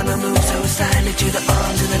again, I'ma move so silently to the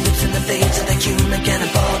arms and the lips and the face of the human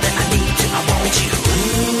cannonball that I need to, I want you.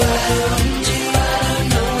 Ooh, I want you, I don't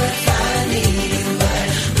know if I need you, but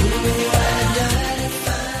ooh, I died if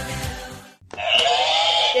I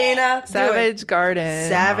Dana. do Savage it. Garden.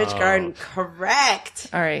 Savage Garden. Correct.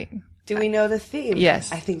 All right. Do we know the theme?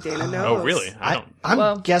 Yes. I think Dana knows. Oh, really? I don't.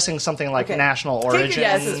 I'm guessing something like Okay. national Take your origin.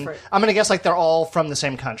 guesses for it. I'm going to guess like they're all from the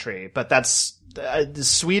same country, but that's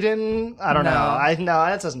Sweden. I don't No. know. No,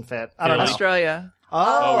 that doesn't fit. I don't know. Australia.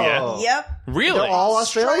 Oh, yeah. Yep. Really? They're all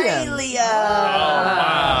Australian. Australia.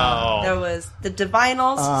 Wow. There was the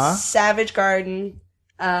Divinals, Savage Garden,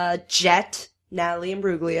 Jet, Natalie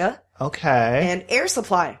Imbruglia, Okay. and Air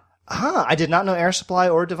Supply. I did not know Air Supply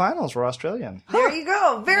or Divinals were Australian. There you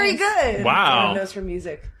go. Very good. Wow. Dana knows her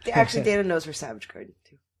music. Actually, Dana knows her Savage Garden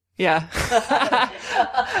too. Yeah.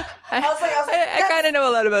 I kind of know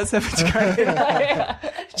a lot about Savage Garden.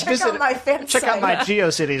 Check out my fan Check out my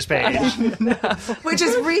GeoCities page. which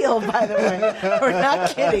is real, by the way. We're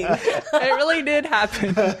not kidding. It really did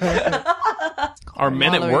happen. Are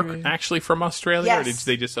Men at Work Mallory. actually from Australia? Or Yes. did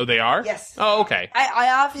they just? Oh, they are. Yes. Oh, okay.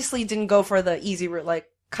 I obviously didn't go for the easy route like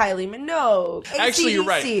Kylie Minogue. Actually, you're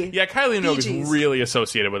right. AC/DC. Yeah, Kylie Minogue Bee Gees. is really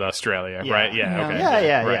associated with Australia, right? Yeah. Okay.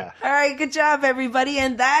 Yeah. All right, good job, everybody.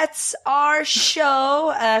 And that's our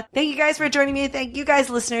show. Thank you guys for joining me. Thank you guys,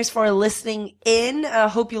 listeners, for listening in.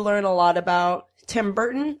 Hope you learn a lot about Tim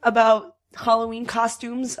Burton, about Halloween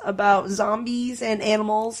costumes, about zombies and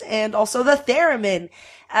animals, and also the Theremin.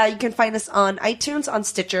 You can find us on iTunes, on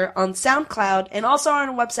Stitcher, on SoundCloud, and also on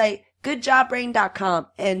our website, goodjobbrain.com,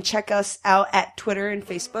 and check us out at Twitter and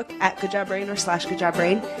Facebook at goodjobbrain or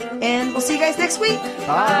 /goodjobbrain. And we'll see you guys next week.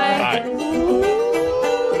 Bye.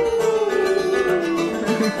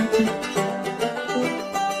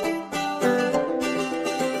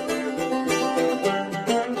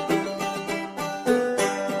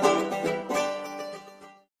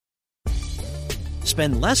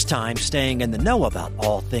 Spend less time staying in the know about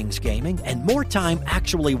all things gaming and more time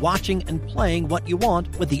actually watching and playing what you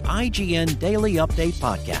want with the IGN Daily Update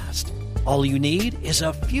podcast. All you need is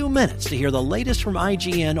a few minutes to hear the latest from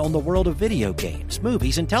IGN on the world of video games,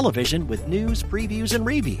 movies, and television with news, previews, and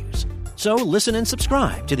reviews. So listen and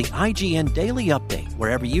subscribe to the IGN Daily Update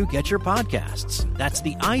wherever you get your podcasts. That's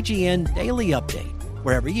the IGN Daily Update,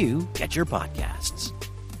 wherever you get your podcasts.